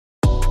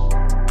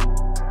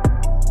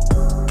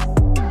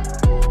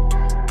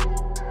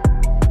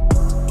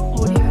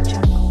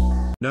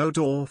No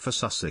door for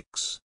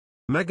Sussex.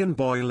 Meghan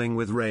boiling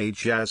with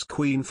rage as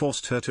Queen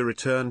forced her to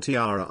return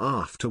tiara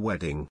after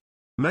wedding.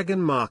 Meghan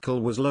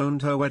Markle was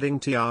loaned her wedding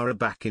tiara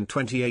back in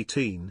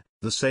 2018,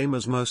 the same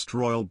as most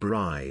royal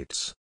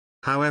brides.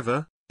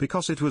 However,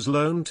 because it was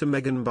loaned to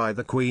Meghan by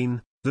the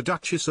Queen, the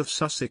Duchess of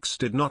Sussex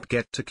did not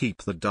get to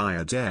keep the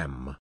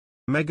diadem.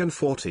 Meghan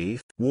 40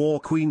 wore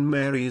Queen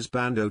Mary's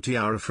bandeau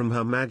tiara from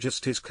Her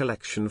Majesty's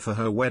collection for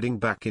her wedding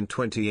back in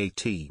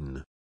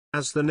 2018.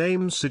 As the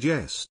name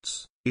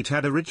suggests, it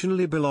had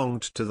originally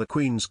belonged to the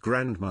Queen's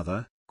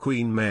grandmother,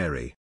 Queen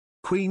Mary.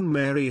 Queen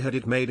Mary had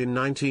it made in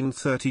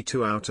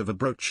 1932 out of a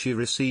brooch she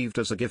received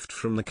as a gift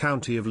from the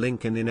County of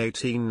Lincoln in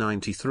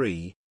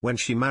 1893, when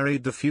she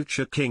married the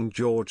future King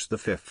George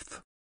V.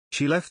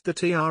 She left the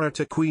tiara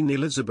to Queen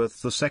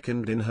Elizabeth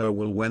II in her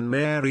will when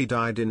Mary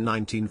died in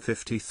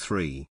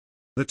 1953.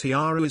 The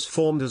tiara is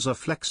formed as a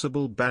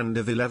flexible band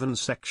of 11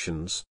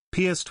 sections,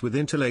 pierced with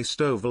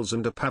interlaced ovals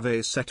and a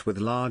pavé set with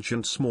large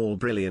and small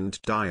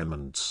brilliant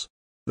diamonds.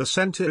 The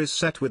center is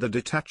set with a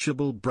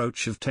detachable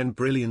brooch of 10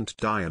 brilliant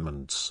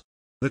diamonds.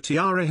 The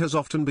tiara has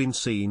often been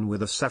seen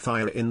with a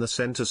sapphire in the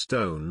center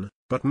stone,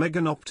 but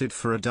Meghan opted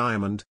for a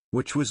diamond,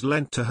 which was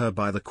lent to her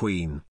by the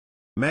Queen.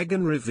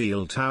 Meghan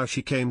revealed how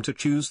she came to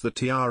choose the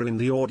tiara in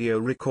the audio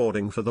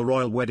recording for the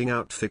royal wedding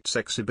outfits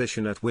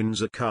exhibition at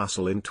Windsor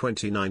Castle in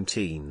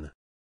 2019.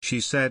 She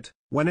said,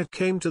 "When it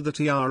came to the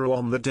tiara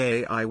on the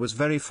day, I was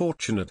very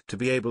fortunate to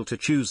be able to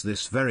choose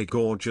this very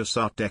gorgeous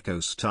Art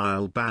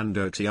Deco-style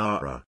bandeau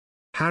tiara.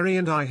 Harry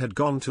and I had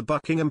gone to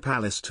Buckingham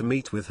Palace to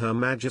meet with Her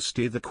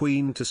Majesty the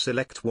Queen to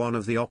select one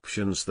of the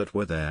options that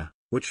were there,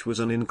 which was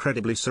an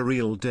incredibly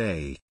surreal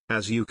day,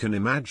 as you can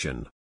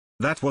imagine.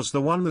 That was the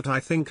one that I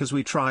think as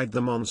we tried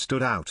them on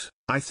stood out.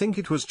 I think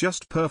it was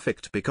just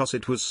perfect because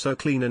it was so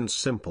clean and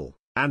simple,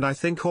 and I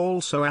think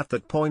also at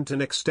that point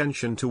an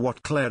extension to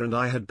what Claire and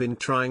I had been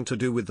trying to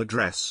do with the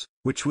dress,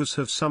 which was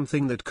have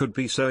something that could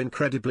be so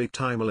incredibly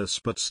timeless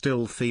but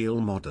still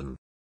feel modern.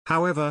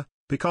 However,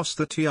 because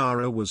the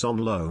tiara was on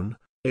loan,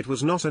 it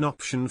was not an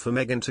option for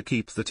Meghan to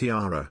keep the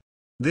tiara.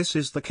 This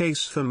is the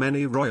case for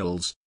many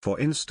royals, for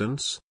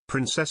instance,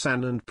 Princess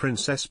Anne and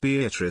Princess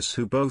Beatrice,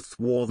 who both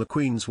wore the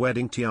Queen's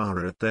wedding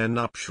tiara at their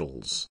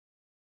nuptials.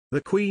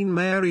 The Queen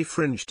Mary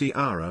fringe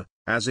tiara,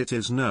 as it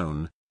is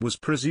known, was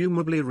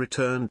presumably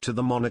returned to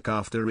the monarch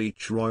after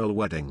each royal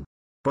wedding.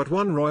 But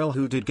one royal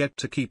who did get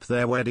to keep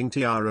their wedding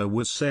tiara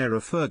was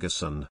Sarah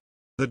Ferguson.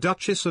 The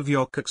Duchess of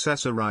York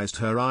accessorized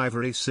her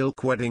ivory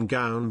silk wedding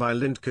gown by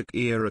Lindbergh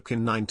Earach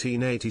in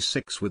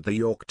 1986 with the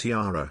York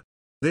tiara.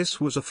 This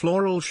was a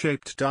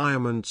floral-shaped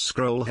diamond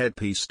scroll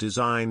headpiece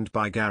designed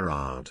by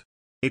Garrard.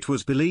 It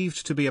was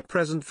believed to be a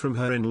present from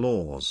her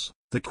in-laws,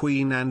 the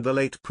Queen and the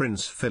late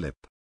Prince Philip.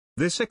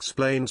 This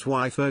explains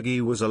why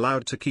Fergie was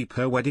allowed to keep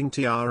her wedding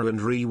tiara and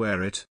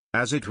re-wear it,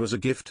 as it was a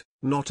gift,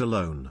 not a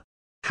loan.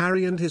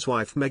 Harry and his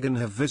wife Meghan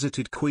have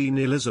visited Queen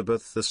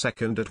Elizabeth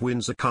II at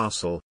Windsor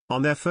Castle,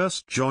 on their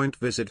first joint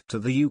visit to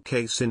the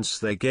UK since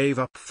they gave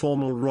up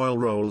formal royal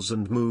roles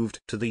and moved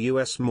to the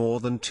US more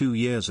than 2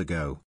 years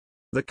ago.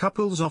 The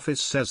couple's office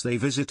says they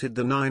visited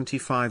the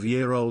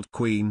 95-year-old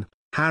Queen,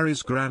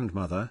 Harry's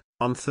grandmother,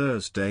 on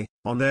Thursday,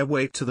 on their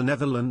way to the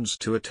Netherlands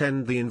to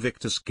attend the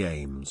Invictus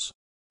Games.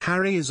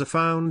 Harry is a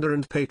founder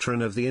and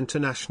patron of the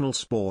international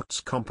sports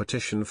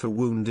competition for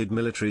wounded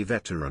military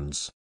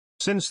veterans.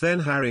 Since then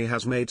Harry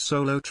has made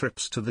solo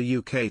trips to the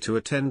UK to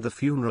attend the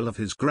funeral of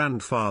his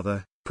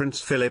grandfather,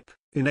 Prince Philip,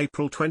 in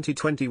April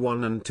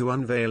 2021 and to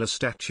unveil a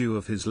statue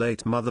of his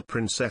late mother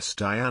Princess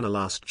Diana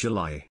last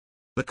July.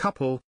 The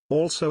couple,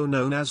 also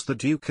known as the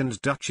Duke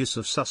and Duchess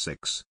of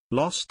Sussex,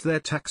 lost their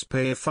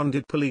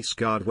taxpayer-funded police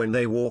guard when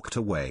they walked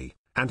away,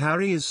 and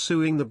Harry is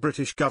suing the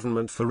British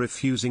government for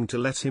refusing to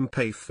let him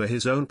pay for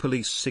his own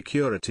police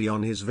security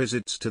on his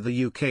visits to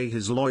the UK.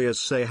 His lawyers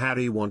say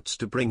Harry wants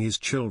to bring his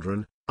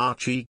children,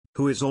 Archie,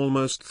 who is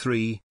almost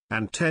 3,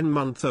 and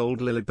 10-month-old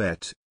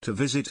Lilibet, to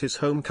visit his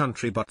home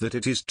country, but that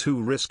it is too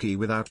risky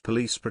without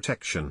police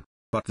protection,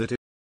 but that